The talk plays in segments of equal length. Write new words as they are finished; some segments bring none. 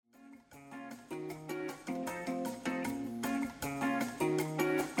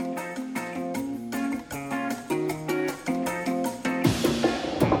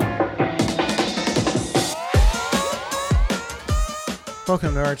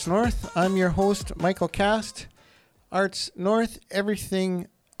Welcome to Arts North. I'm your host, Michael Cast. Arts North, everything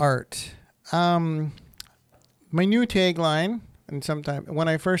art. My new tagline, and sometime when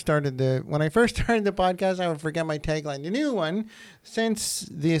I first started the podcast, I would forget my tagline. The new one, since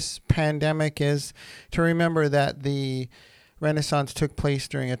this pandemic, is to remember that the Renaissance took place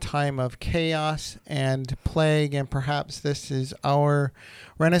during a time of chaos and plague, and perhaps this is our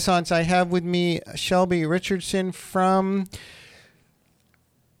Renaissance. I have with me Shelby Richardson from,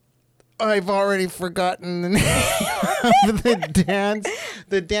 I've already forgotten the name of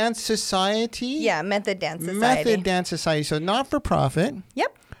the Dance Society. Yeah, Method Dance Society. Method Dance Society. So not for profit.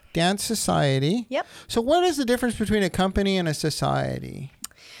 Yep. Dance Society. Yep. So what is the difference between a company and a society?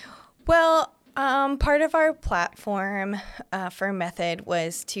 Well, part of our platform for Method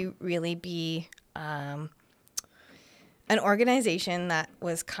was to really be an organization that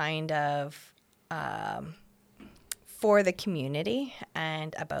was kind of for the community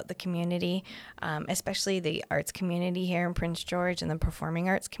and about the community, especially the arts community here in Prince George and the performing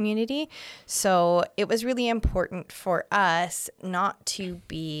arts community. So it was really important for us not to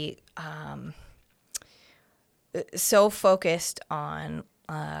be so focused on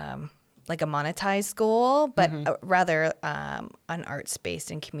like a monetized goal, but rather an arts-based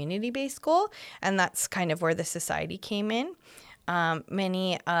and community-based goal. And that's kind of where the society came in.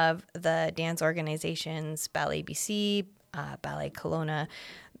 Many of the dance organizations, Ballet BC, Ballet Kelowna,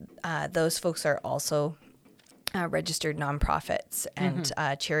 those folks are also registered nonprofits and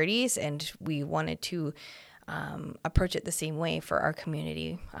charities, and we wanted to approach it the same way for our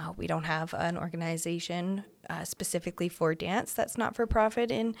community. We don't have an organization specifically for dance that's not for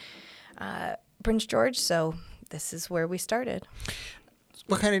profit in Prince George, so this is where we started.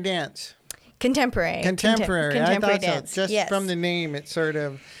 What kind of dance? Contemporary. Contemporary I thought dance. So. Just from the name, it's sort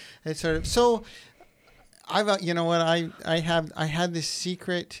of. So, you know what? I had this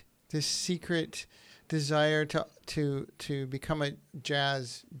secret desire to become a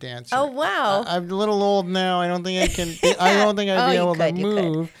jazz dancer. Oh wow! I'm a little old now. I don't think I can. I don't think I'd be able to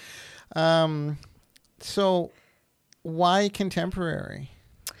move. So, why contemporary?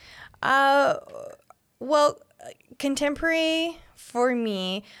 Well, contemporary. For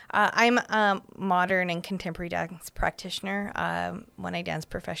me, I'm a modern and contemporary dance practitioner. When I dance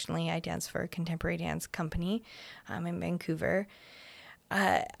professionally, I dance for a contemporary dance company in Vancouver.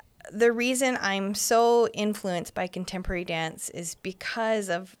 The reason I'm so influenced by contemporary dance is because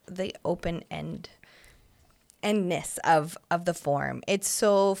of the open-endedness of the form. It's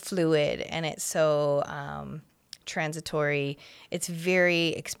so fluid and it's so transitory. It's very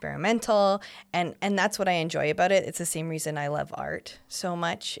experimental, and that's what I enjoy about it. It's the same reason I love art so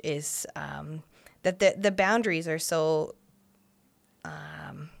much, is that the boundaries are so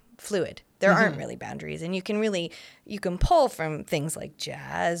fluid. There aren't really boundaries, and you can pull from things like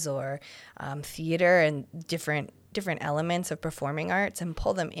jazz or theater and different elements of performing arts and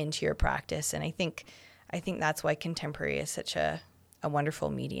pull them into your practice. And I think that's why contemporary is such a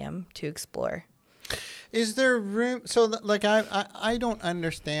wonderful medium to explore. Is there room? So, like, I don't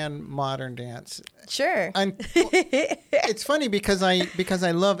understand modern dance. Sure. And it's funny because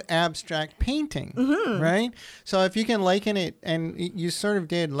I love abstract painting, right? So if you can liken it, and you sort of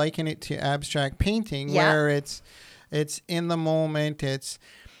did liken it to abstract painting, where it's in the moment, it's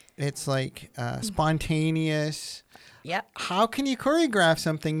like spontaneous. Yep. How can you choreograph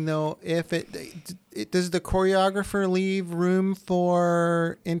something though if it does the choreographer leave room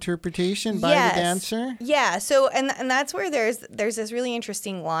for interpretation by the dancer? Yeah. So and that's where there's this really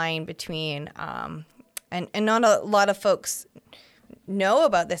interesting line between and not a lot of folks know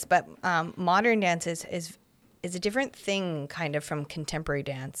about this, but modern dance is a different thing kind of from contemporary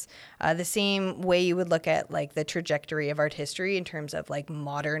dance. The same way you would look at like the trajectory of art history in terms of like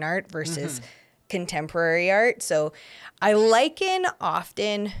modern art versus contemporary art. So I liken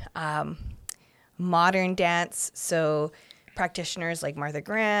often modern dance, so practitioners like Martha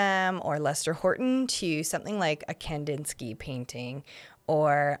Graham or Lester Horton, to something like a Kandinsky painting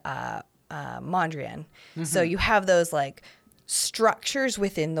or Mondrian. So you have those like structures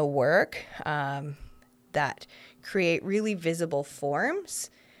within the work that create really visible forms.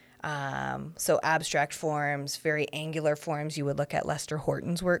 So abstract forms, very angular forms. You would look at Lester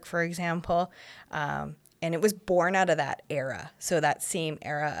Horton's work, for example. And it was born out of that era. So that same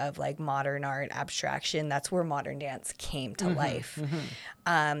era of like modern art, abstraction, that's where modern dance came to life.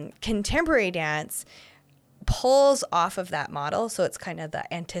 Contemporary dance pulls off of that model. So it's kind of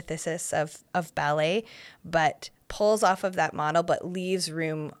the antithesis of ballet, but pulls off of that model, but leaves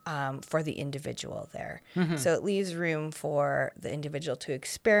room for the individual there. So it leaves room for the individual to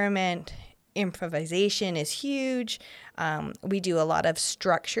experiment improvisation is huge. We do a lot of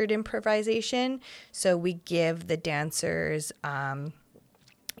structured improvisation. So we give the dancers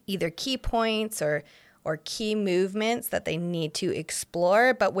either key points or key movements that they need to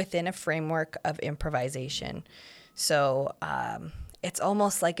explore, but within a framework of improvisation. So it's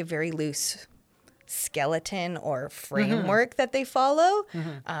almost like a very loose skeleton or framework that they follow,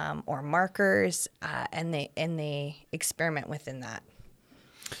 or markers, and they experiment within that.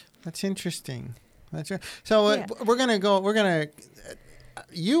 That's interesting. So we're gonna.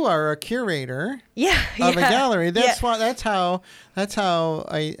 You are a curator of a gallery. That's how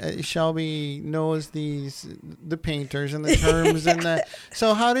Shelby knows the painters and the terms and the.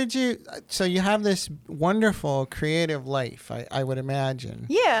 So how did you? So you have this wonderful creative life, I would imagine.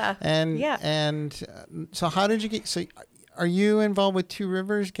 Yeah. And so how did you get? So are you involved with Two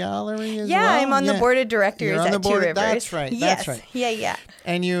Rivers Gallery as well? Yeah, I'm on the board of directors at Two Rivers. That's right. Yes. That's right. Yeah.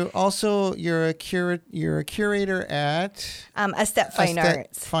 And you're a curator at Estep Fine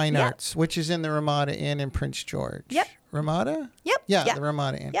Arts. Fine Arts, which is in the Ramada Inn in Prince George. Yep. Ramada? Yep. Yeah, the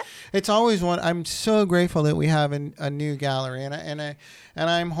Ramada Inn. Yep. It's always one. I'm so grateful that we have a new gallery, and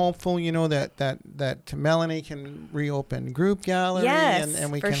I'm hopeful, that Melanie can reopen group gallery,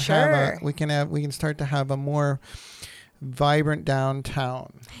 and we for can sure. we can start to have a more vibrant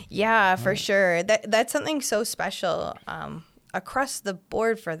downtown. Yeah, for sure. That's something so special across the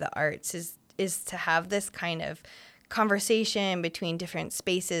board for the arts is to have this kind of conversation between different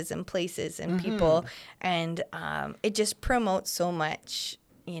spaces and places and people, and it just promotes so much,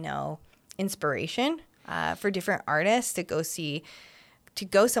 inspiration for different artists to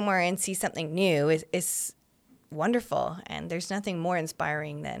go somewhere and see something new is wonderful, and there's nothing more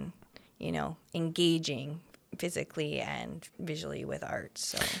inspiring than engaging physically and visually with art.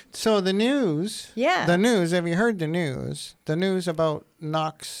 So the news. Yeah. The news. Have you heard the news? The news about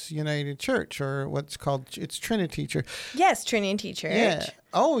Knox United Church, or what's called Trinity Church. Yes, Trinity Church. Yeah.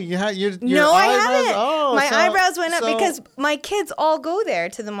 Oh, you had your No, I eyebrows. haven't. Oh, my eyebrows went up because my kids all go there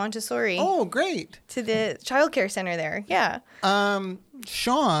to the Montessori. Oh, great. To the childcare center there. Yeah.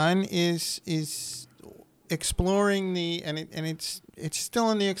 Sean is exploring it's still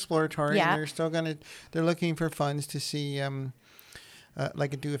in the exploratory. Yeah. And they're looking for funds to see do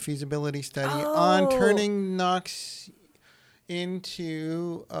a feasibility study on turning Knox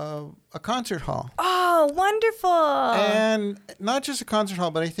into a concert hall. Oh, wonderful. And not just a concert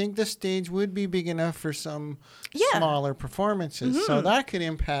hall, but I think the stage would be big enough for some smaller performances. So that could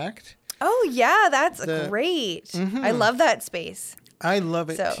impact. Oh, yeah, that's great. I love that space. I love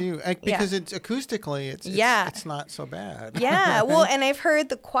it too, because it's acoustically, it's not so bad. Yeah, well, and I've heard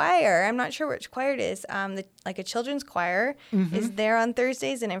the choir. I'm not sure which choir it is. Like a children's choir is there on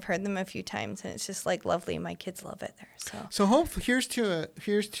Thursdays, and I've heard them a few times, and it's just like lovely. My kids love it there. So hopefully, here's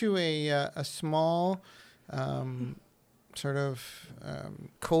to a small, sort of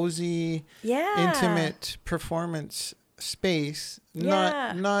cozy, intimate performance space.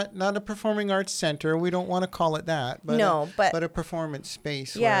 Not a performing arts center. We don't want to call it that, but a performance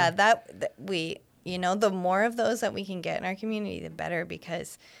space. Yeah, that we, the more of those that we can get in our community, the better,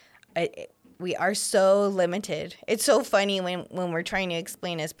 because we are so limited. It's so funny when we're trying to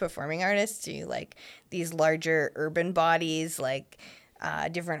explain as performing artists to like these larger urban bodies, like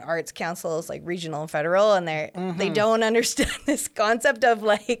different arts councils, like regional and federal, and they don't understand this concept of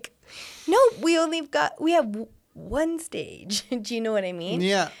like, no, we have one stage. Do you know what I mean?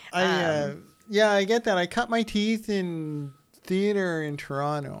 Yeah, I get that. I cut my teeth in theater in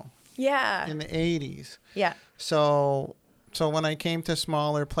Toronto. Yeah. In the 80s. Yeah. So when I came to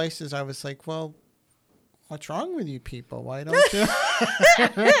smaller places, I was like, well, what's wrong with you people? Why don't you?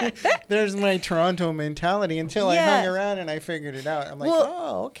 There's my Toronto mentality until I hung around and I figured it out. I'm like,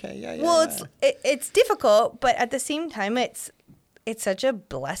 okay, yeah. Well, it's difficult, but at the same time, it's such a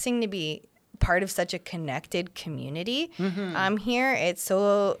blessing to be part of such a connected community. Here, it's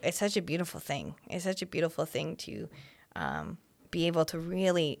such a beautiful thing. It's such a beautiful thing to be able to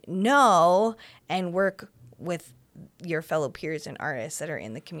really know and work with your fellow peers and artists that are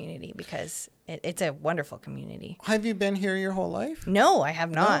in the community, because it's a wonderful community. Have you been here your whole life? No, I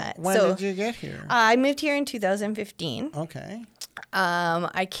have not. When did you get here? I moved here in 2015. Okay.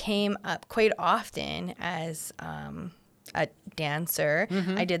 I came up quite often as a dancer.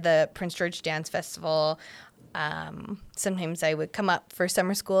 I did the Prince George Dance Festival. Sometimes I would come up for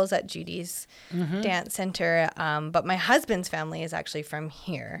summer schools at Judy's Dance Center. But my husband's family is actually from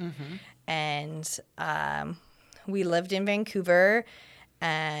here. And we lived in Vancouver.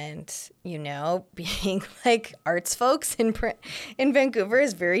 And, being like arts folks in Vancouver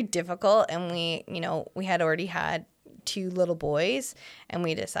is very difficult. And we had already had two little boys, and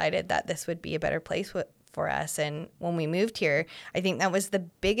we decided that this would be a better place for us. And when we moved here, I think that was the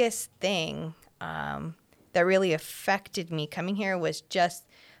biggest thing that really affected me coming here, was just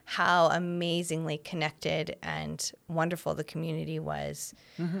how amazingly connected and wonderful the community was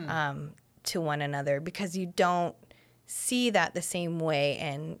to one another, because you don't see that the same way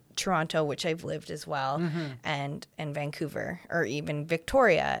in Toronto, which I've lived as well, and Vancouver, or even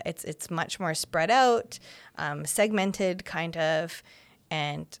Victoria. It's much more spread out, segmented kind of,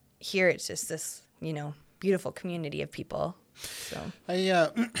 and here it's just this, beautiful community of people. So I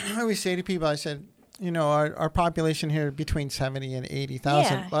always say to people, I said, our population here between 70 and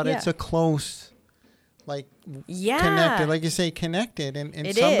 80,000, but it's a close, connected, like you say, connected, and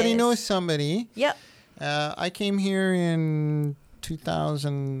somebody knows somebody. Yep. I came here in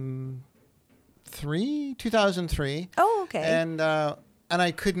 2003. Oh, okay. And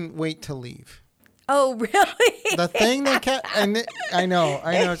I couldn't wait to leave. Oh, really? The thing that kept, and I know.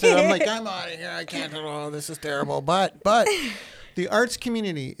 So I'm like, I'm out of here. I can't. Oh, this is terrible. But the arts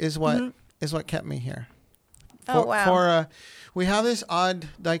community is what kept me here. Wow. We have this odd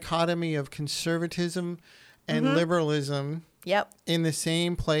dichotomy of conservatism and liberalism. Yep. In the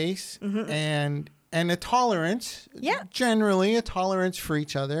same place, and a tolerance. Yeah. Generally, a tolerance for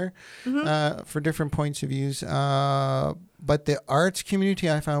each other, for different points of views. But the arts community,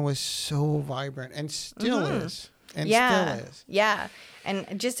 I found, was so vibrant, and still is. And still is. Yeah.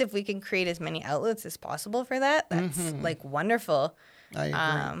 And just if we can create as many outlets as possible for that, that's wonderful. I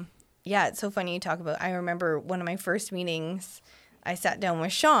agree. Yeah, it's so funny you talk about. I remember one of my first meetings, I sat down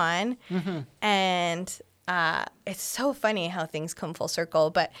with Sean, and it's so funny how things come full circle.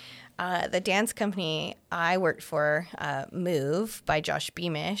 But the dance company I worked for, Move by Josh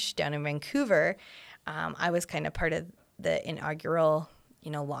Beamish down in Vancouver, I was kind of part of the inaugural,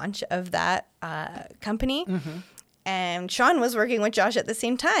 launch of that company. And Sean was working with Josh at the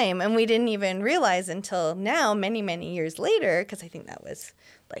same time, and we didn't even realize until now, many, many years later, because I think that was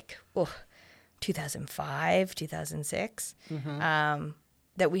 2005, 2006,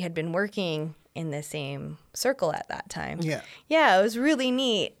 that we had been working in the same circle at that time. Yeah, it was really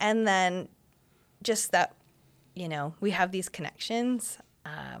neat. And then just that, we have these connections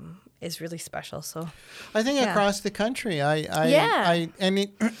is really special. So I think across the country,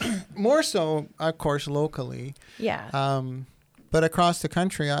 more so, of course, locally. Yeah. But across the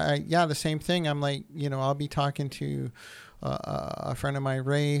country, the same thing. I'm like, I'll be talking to a friend of mine,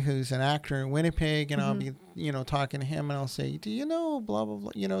 Ray, who's an actor in Winnipeg, and I'll be, talking to him, and I'll say, do you know, blah, blah,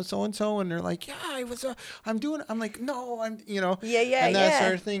 blah, so and so, and they're like, yeah, I'm like, no, and that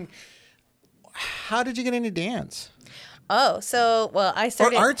sort of thing. How did you get into dance? Oh, so, I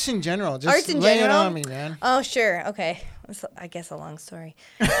started... Or arts in general. Just lay it on me, man. Oh, sure. Okay. It's, I guess, a long story.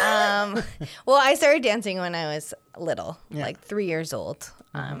 I started dancing when I was little, 3 years old.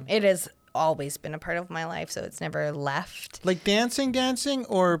 It has always been a part of my life, so it's never left. Like dancing,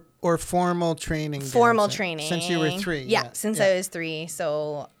 or formal training? Formal dancing? Training. Since you were 3? Yeah, since I was 3.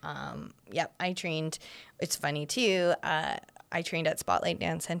 So, I trained. It's funny, too. I trained at Spotlight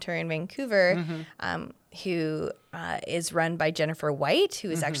Dance Center in Vancouver, who is run by Jennifer White,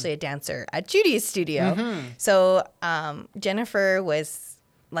 who is actually a dancer at Judy's studio. So Jennifer was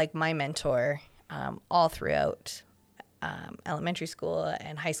like my mentor all throughout elementary school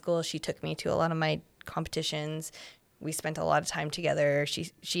and high school. She took me to a lot of my competitions. We spent a lot of time together.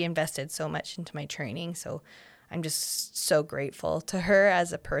 She invested so much into my training. So I'm just so grateful to her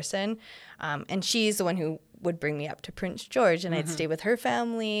as a person. And she's the one who would bring me up to Prince George, and I'd stay with her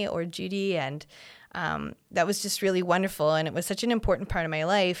family or Judy, and that was just really wonderful. And it was such an important part of my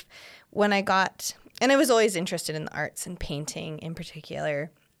life when I was always interested in the arts and painting in particular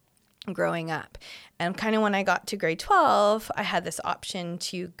growing up. And kind of when I got to grade 12, I had this option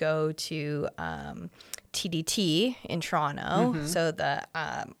to go to TDT in Toronto, so the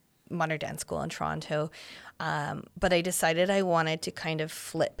Modern Dance School in Toronto. But I decided I wanted to kind of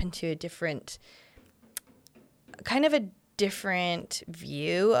flip into a different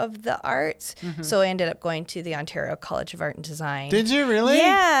view of the arts. So I ended up going to the Ontario College of Art and Design. Did you really?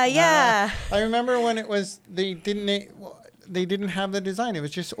 Yeah. I remember when it was, they didn't have the design. It was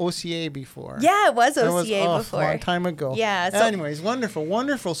just OCA before. Yeah, it was OCA before. A long time ago. Yeah. So anyways,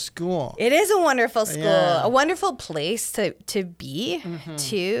 wonderful school. It is a wonderful school, Yeah. a wonderful place to be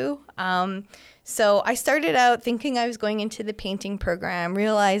too. So I started out thinking I was going into the painting program,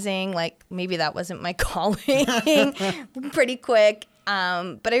 realizing like maybe that wasn't my calling pretty quick.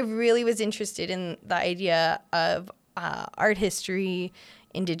 But I really was interested in the idea of art history,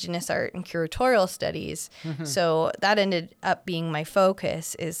 Indigenous art and curatorial studies. So that ended up being my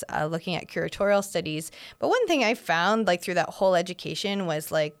focus, is looking at curatorial studies. But one thing I found, like, through that whole education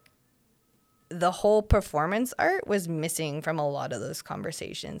was, like, the whole performance art was missing from a lot of those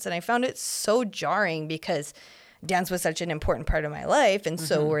conversations. And I found it so jarring because dance was such an important part of my life, and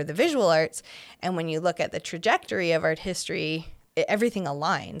so were the visual arts. And when you look at the trajectory of art history, everything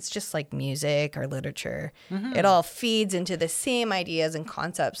aligns, just like music or literature. It all feeds into the same ideas and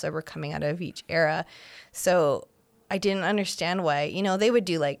concepts that were coming out of each era. So I didn't understand why, you know, they would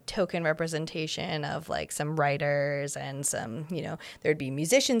do like token representation of like some writers and some, you know, there'd be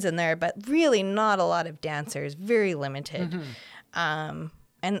musicians in there, but really not a lot of dancers, very limited. And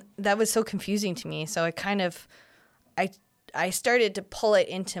that was so confusing to me. So I started to pull it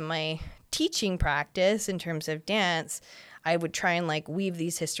into my teaching practice in terms of dance. I would try and like weave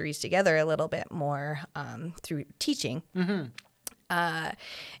these histories together a little bit more through teaching.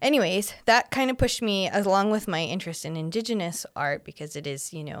 Anyways, that kind of pushed me along with my interest in Indigenous art, because it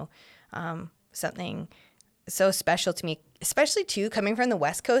is, you know, something so special to me, especially too, coming from the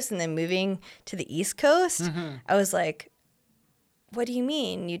West Coast and then moving to the East Coast. I was like, what do you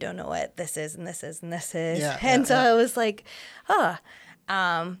mean you don't know what this is and this is and this is? Yeah, and yeah, so yeah. I was like,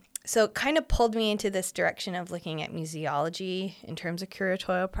 so it kind of pulled me into this direction of looking at museology in terms of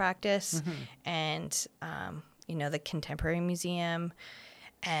curatorial practice and, you know, the Contemporary Museum.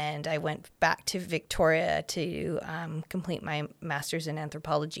 And I went back to Victoria to complete my master's in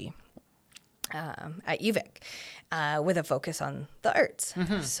anthropology at UVic with a focus on the arts.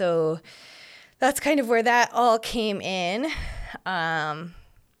 So that's kind of where that all came in. And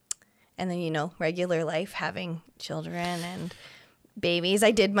then, you know, regular life, having children and babies.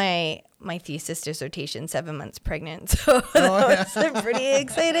 I did my thesis dissertation 7 months pregnant, so that was pretty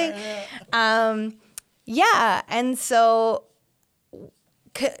exciting. Yeah, and so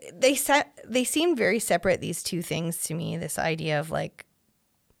they seem very separate, these two things to me, this idea of like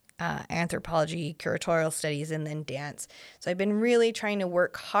anthropology, curatorial studies, and then dance. So I've been really trying to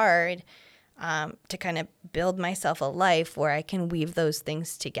work hard to kind of build myself a life where I can weave those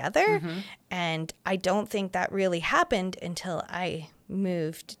things together. And I don't think that really happened until I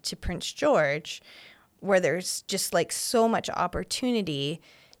moved to Prince George, where there's just like so much opportunity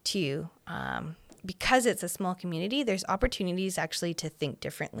to, because it's a small community, there's opportunities actually to think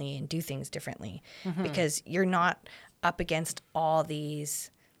differently and do things differently, because you're not up against all these...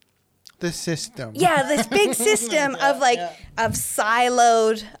 The system. Yeah, this big system of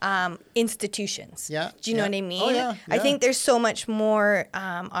siloed institutions. Yeah. Do you know what I mean? Oh, yeah. I think there's so much more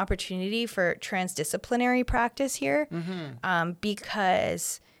opportunity for transdisciplinary practice here,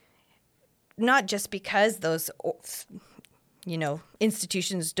 because not just because those, you know,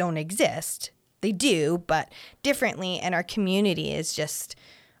 institutions don't exist. They do, but differently, and our community is just...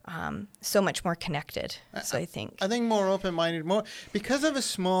 so much more connected. So I think more open-minded, more because of a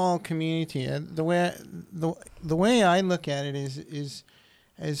small community. The way I look at it is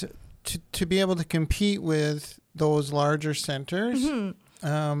to be able to compete with those larger centers.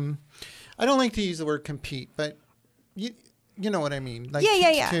 I don't like to use the word compete, but you know what I mean. Like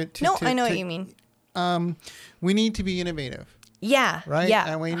I know what you mean. We need to be innovative. Yeah. Right. Yeah.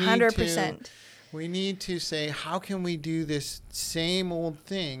 And we need 100%. We need to say, how can we do this same old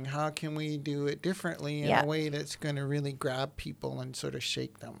thing? How can we do it differently in a way that's going to really grab people and sort of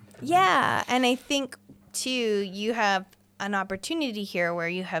shake them? Yeah. And I think, too, you have an opportunity here where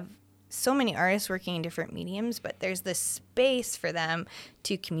you have so many artists working in different mediums, but there's this space for them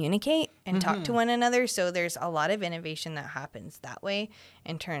to communicate and talk to one another. So there's a lot of innovation that happens that way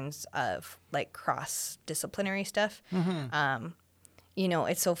in terms of like cross-disciplinary stuff. You know,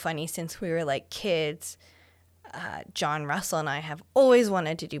 it's so funny, since we were like kids, John Russell and I have always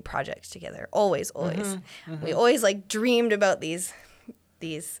wanted to do projects together. Always. We always like dreamed about these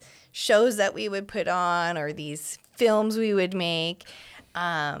shows that we would put on, or these films we would make.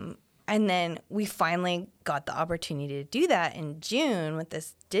 And then we finally got the opportunity to do that in June with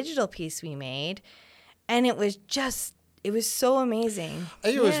this digital piece we made. And it was so amazing.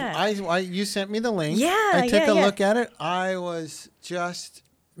 It was. You sent me the link. Yeah, I took a look at it. I was just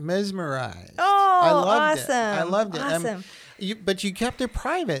mesmerized. Oh, I loved awesome! I loved it. Awesome. But you kept it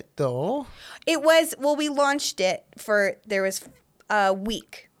private, though. It was. Well, we launched it there was a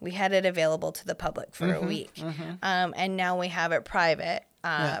week. We had it available to the public for a week, and now we have it private.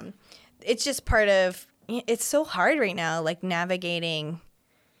 It's just part of. It's so hard right now, like navigating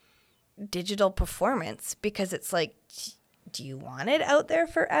digital performance, because it's like, do you want it out there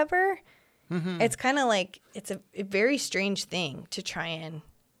forever? It's kind of like, it's a very strange thing to try and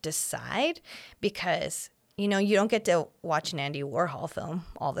decide, because you know, you don't get to watch an Andy Warhol film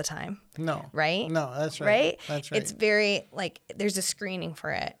all the time. No. Right? No, that's right. Right? That's right. It's very, like, there's a screening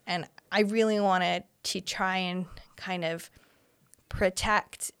for it. And I really wanted to try and kind of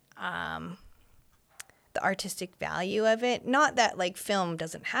protect the artistic value of it. Not that, like, film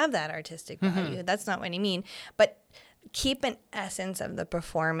doesn't have that artistic value. That's not what I mean. But keep an essence of the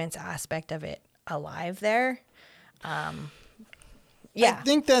performance aspect of it alive there. Yeah. I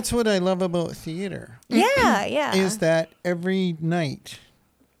think that's what I love about theater. Yeah, yeah. Is that every night,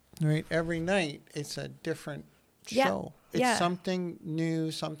 right? Every night it's a different show. It's something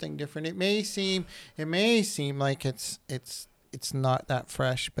new, something different. It may seem like it's not that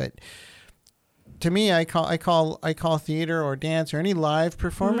fresh, but to me, I call theater or dance or any live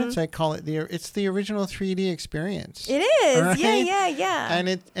performance, I call it it's the original 3D experience. It is. Right?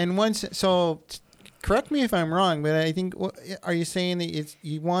 Yeah. And once correct me if I'm wrong, but I think are you saying that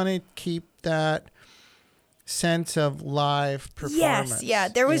you want to keep that sense of live performance? Yes, yeah.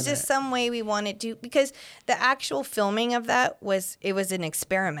 There was just some way we wanted to, because the actual filming of that was an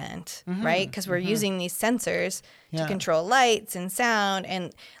experiment, right? Because we're using these sensors to control lights and sound,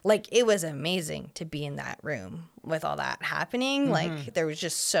 and like it was amazing to be in that room with all that happening. Like there was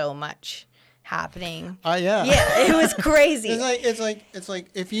just so much happening. Yeah, it was crazy. It's like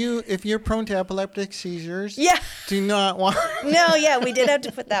if you're prone to epileptic seizures, do not want. No, we did have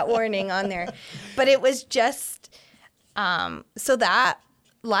to put that warning on there, but it was just so that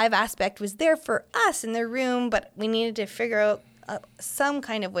live aspect was there for us in the room, but we needed to figure out some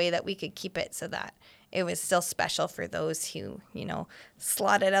kind of way that we could keep it so that it was still special for those who, you know,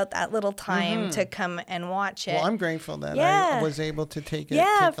 slotted out that little time to come and watch it. Well, I'm grateful that I was able to take it.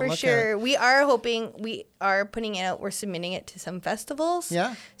 Yeah, take a for look sure. At it. We are putting it out. We're submitting it to some festivals.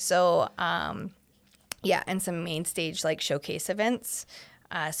 Yeah. So, and some main stage like showcase events.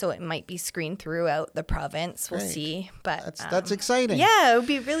 So it might be screened throughout the province. We'll see. But that's exciting. Yeah, it would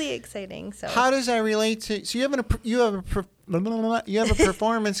be really exciting. So how does that relate to? So you have a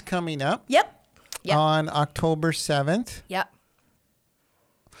performance coming up. Yep. On October 7th. Yep.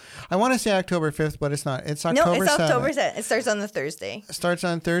 I want to say October 5th, but it's not. It's October 7th. No, it's October 7th. It starts on the Thursday. It starts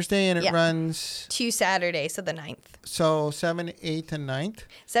on Thursday and it runs... to Saturday, so the 9th. So 7th, 8th, and 9th?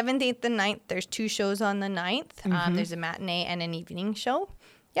 7th, 8th, and 9th. There's 2 shows on the 9th. There's a matinee and an evening show.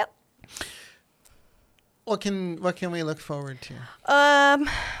 Yep. What can we look forward to?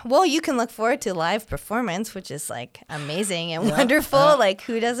 Well, you can look forward to live performance, which is like amazing and wonderful. Like,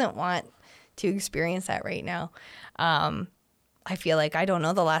 who doesn't want to experience that right now? I feel like I don't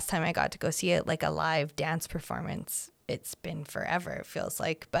know the last time I got to go see it, like a live dance performance. It's been forever, it feels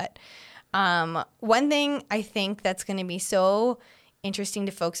like. But one thing I think that's going to be so interesting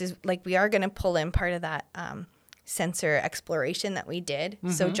to folks is like we are going to pull in part of that sensor exploration that we did.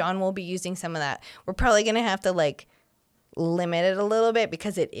 So John will be using some of that. We're probably going to have to like limit it a little bit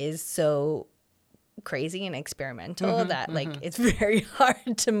because it is so crazy and experimental that like it's very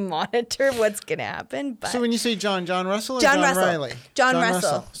hard to monitor what's gonna happen. But so when you say John Russell or John Riley? John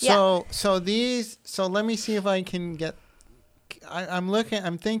Russell. So let me see if I can get.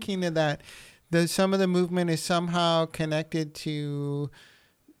 I'm thinking that some of the movement is somehow connected to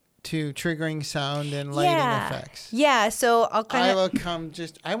triggering sound and lighting effects. Yeah. So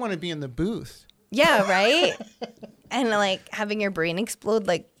I want to be in the booth. Yeah. Right. And like having your brain explode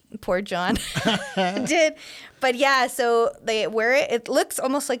like poor John did. But yeah, so they wear it. It looks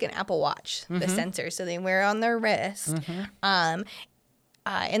almost like an Apple Watch, the sensor. So they wear it on their wrist. In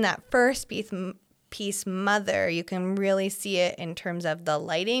that first piece, Mother, you can really see it in terms of the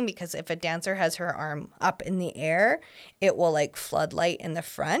lighting, because if a dancer has her arm up in the air, it will like flood light in the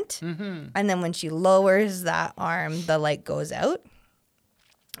front. And then when she lowers that arm, the light goes out.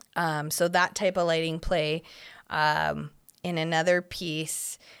 So that type of lighting play. In another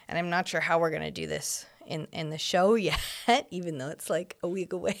piece, and I'm not sure how we're going to do this in the show yet, even though it's like a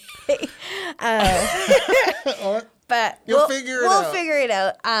week away. But we'll figure it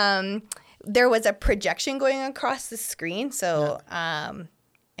out. There was a projection going across the screen, so and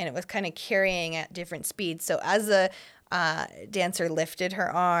it was kind of carrying at different speeds. So as the dancer lifted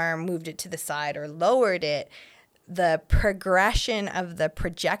her arm, moved it to the side, or lowered it, the progression of the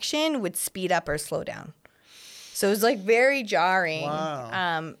projection would speed up or slow down. So it was like very jarring.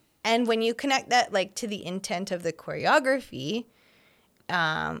 Wow. And when you connect that like to the intent of the choreography,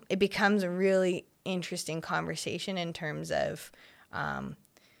 it becomes a really interesting conversation in terms of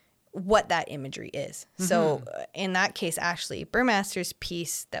what that imagery is. So in that case, Ashley Burmaster's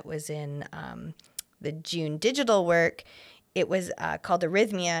piece that was in the June digital work, it was called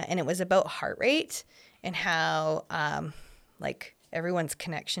Arrhythmia, and it was about heart rate and how like everyone's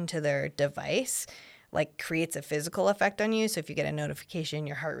connection to their device like creates a physical effect on you. So if you get a notification,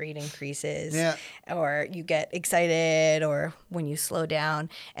 your heart rate increases, Yeah. or you get excited, or when you slow down.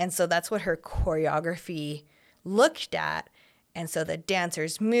 And so that's what her choreography looked at. And so the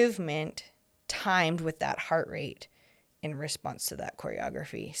dancer's movement timed with that heart rate in response to that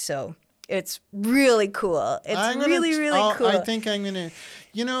choreography. So it's really cool. It's really cool. I think I'm going to,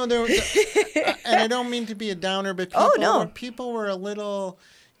 you know, and I don't mean to be a downer, but people were a little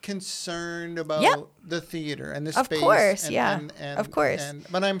concerned about the theater and the space. Of course, of course.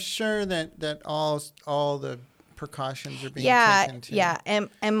 But I'm sure that all the precautions are being taken too. Yeah, and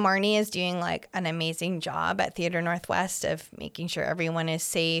Marnie is doing like an amazing job at Theatre Northwest of making sure everyone is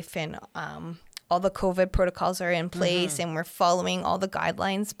safe, and all the COVID protocols are in place, and we're following all the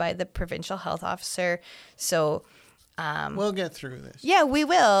guidelines by the provincial health officer. So we'll get through this. Yeah, we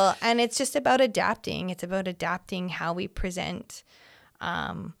will. And it's just about adapting. It's about adapting how we present.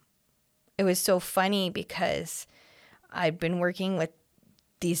 It was so funny because I've been working with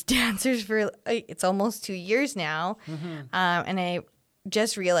these dancers for it's almost 2 years now, and I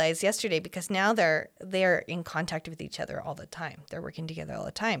just realized yesterday, because now they're in contact with each other all the time. They're working together all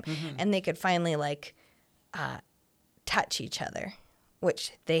the time, and they could finally like touch each other,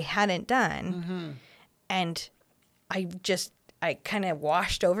 which they hadn't done. And I kind of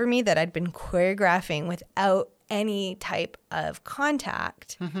washed over me that I'd been choreographing without any type of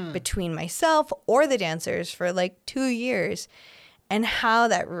contact between myself or the dancers for like 2 years. And how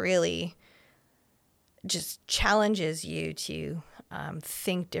that really just challenges you to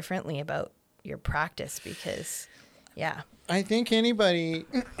think differently about your practice, because, I think anybody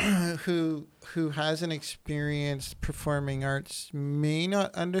who hasn't experienced performing arts may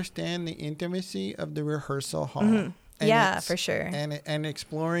not understand the intimacy of the rehearsal hall. For sure. And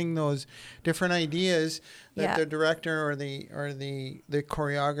exploring those different ideas that the director or the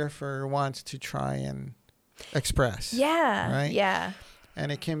choreographer wants to try and express. Right? Yeah.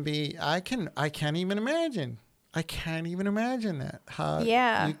 And it can be, I can't even imagine that, how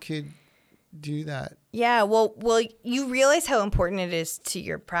you could do that. Yeah. Well, you realize how important it is to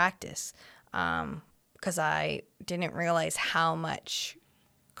your practice. Because I didn't realize how much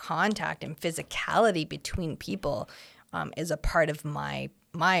contact and physicality between people is a part of my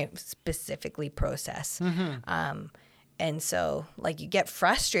specifically process. And so, like, you get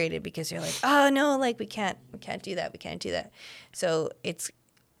frustrated because you're like, oh, no, like, we can't do that. We can't do that. So it's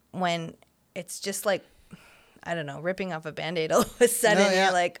when it's just like, I don't know, ripping off a Band-Aid all of a sudden.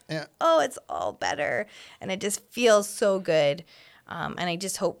 You're like, oh, it's all better. And it just feels so good. And I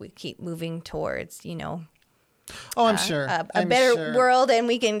just hope we keep moving towards, I'm sure. A better world, and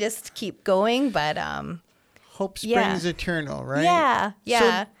we can just keep going. But hope springs eternal, right?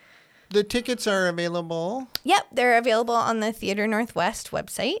 Yeah. So the tickets are available? Yep, they're available on the Theatre Northwest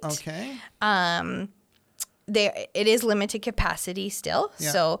website. Okay. It is limited capacity still,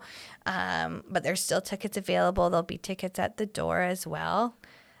 so but there's still tickets available. There'll be tickets at the door as well.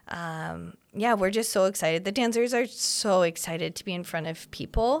 We're just so excited. The dancers are so excited to be in front of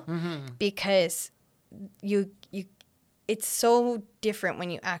people because it's so different when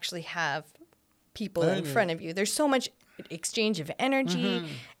you actually have people in front of you. There's so much exchange of energy,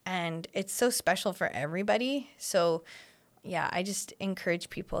 and it's so special for everybody. So I just encourage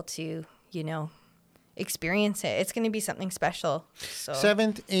people to experience it. It's going to be something special. So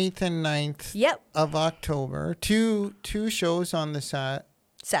 7th, 8th, and 9th of October. Two shows on the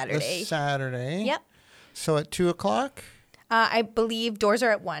Saturday. Yep. So at 2:00? I believe doors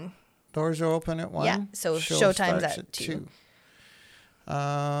are at 1. Doors are open at 1? Yeah, so showtime's at 2.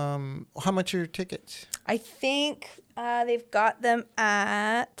 How much are your tickets? I think they've got them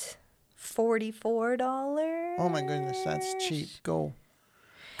at $44. Oh my goodness, that's cheap. Go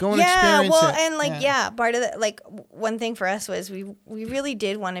and experience it. And part of the one thing for us was we really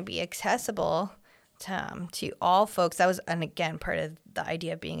did want to be accessible to all folks. That was, and again, part of the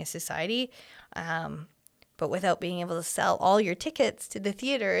idea of being a society. But without being able to sell all your tickets to the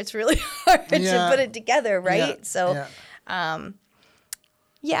theater, it's really hard to put it together, right?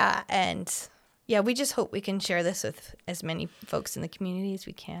 We just hope we can share this with as many folks in the community as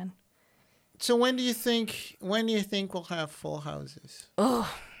we can. So when do you think we'll have full houses?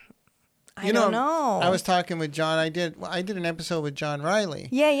 Oh, I don't know. I was talking with John. I did an episode with John Riley.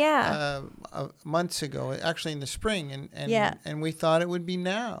 Months ago, actually in the spring, and we thought it would be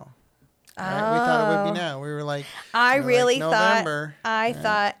now. Right? We thought it would be now. We were like, November. I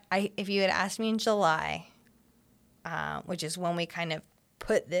thought if you had asked me in July, which is when we kind of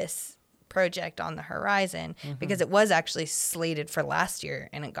put this project on the horizon, because it was actually slated for last year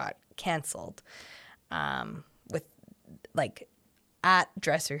and it got canceled, with at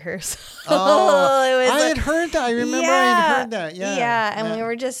dress rehearsal. Oh, It was I had heard that. I remember I had heard that. Yeah. Yeah, and we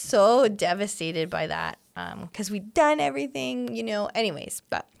were just so devastated by that because we'd done everything, anyways.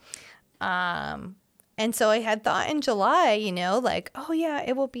 But, and so I had thought in July, like, oh yeah,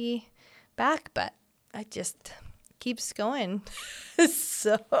 it will be back, but it just keeps going.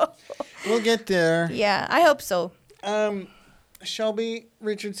 So we'll get there. Yeah, I hope so. Shelby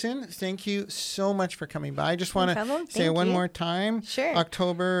Richardson, thank you so much for coming by. I just want to say one more time. Sure.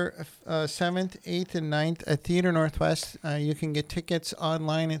 October 7th, 8th, and 9th at Theatre Northwest. You can get tickets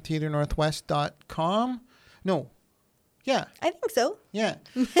online at theatrenorthwest.com. No. Yeah. I think so. Yeah.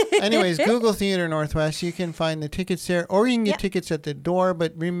 Anyways, Google Theatre Northwest. You can find the tickets there, or you can get tickets at the door.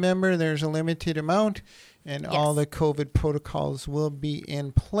 But remember, there's a limited amount, and all the COVID protocols will be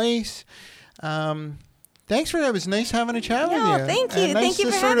in place. Thanks for that. It was nice having a chat with you. Thank you. Nice thank you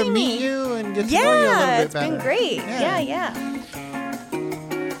to for sort of having meet me. you and get to know you a little bit better. It's been great. Yeah.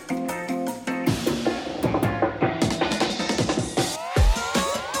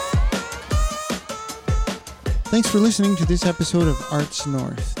 Thanks for listening to this episode of Arts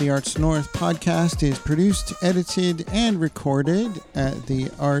North. The Arts North podcast is produced, edited, and recorded at the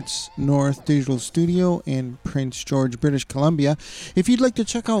Arts North Digital Studio in Prince George, British Columbia. If you'd like to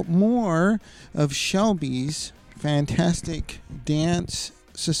check out more of Shelby's fantastic dance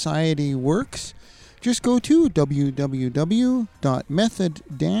society works, just go to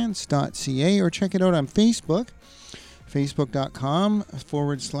www.methoddance.ca or check it out on Facebook.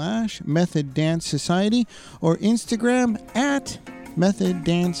 Facebook.com/Method Dance Society or Instagram at Method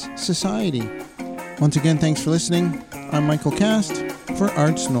Dance Society. Once again, thanks for listening. I'm Michael Cast for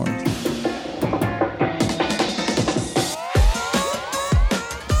Arts North.